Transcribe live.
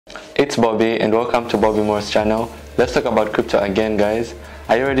It's Bobby and welcome to Bobby Moore's channel. Let's talk about crypto again, guys.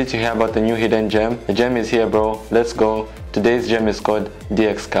 Are you ready to hear about the new hidden gem? The gem is here, bro. Let's go. Today's gem is called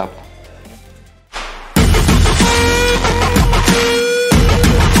DXCap.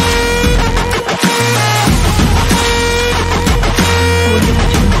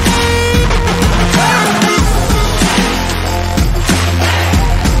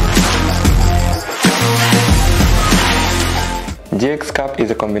 DXCap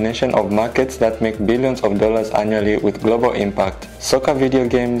is a combination of markets that make billions of dollars annually with global impact. Soccer video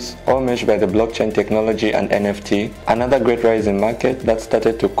games, all matched by the blockchain technology and NFT, another great rising market that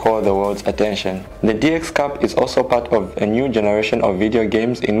started to call the world's attention. The DXCap is also part of a new generation of video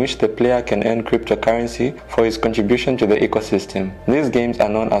games in which the player can earn cryptocurrency for his contribution to the ecosystem. These games are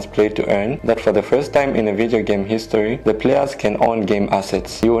known as play to earn, that for the first time in a video game history, the players can own game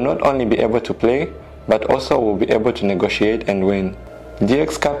assets. You will not only be able to play, but also will be able to negotiate and win.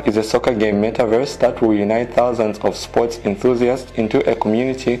 DXCap is a soccer game metaverse that will unite thousands of sports enthusiasts into a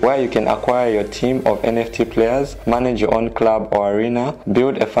community where you can acquire your team of NFT players, manage your own club or arena,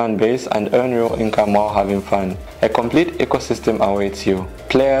 build a fan base and earn real income while having fun. A complete ecosystem awaits you.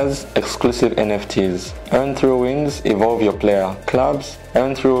 Players, exclusive NFTs. Earn through wins, evolve your player. Clubs,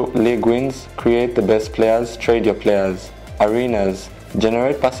 earn through league wins, create the best players, trade your players. Arenas,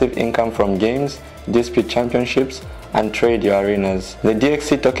 generate passive income from games, dispute championships, and trade your arenas. The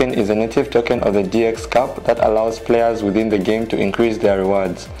DXC token is a native token of the DXCap that allows players within the game to increase their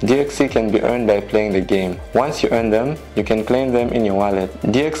rewards. DXC can be earned by playing the game. Once you earn them, you can claim them in your wallet.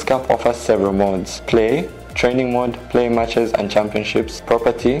 DXCap offers several modes: play, training mode, play matches and championships,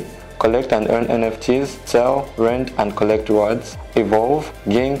 property, collect and earn NFTs, sell, rent and collect rewards, evolve,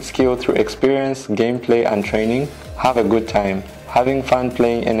 gain skill through experience, gameplay and training, have a good time, having fun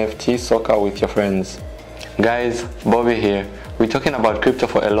playing NFT soccer with your friends. Guys, Bobby here. We're talking about crypto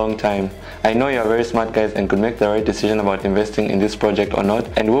for a long time. I know you're very smart guys and could make the right decision about investing in this project or not,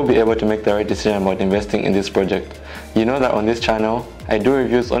 and will be able to make the right decision about investing in this project. You know that on this channel, I do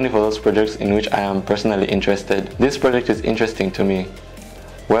reviews only for those projects in which I am personally interested. This project is interesting to me.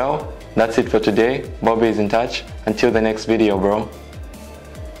 Well, that's it for today. Bobby is in touch. Until the next video, bro.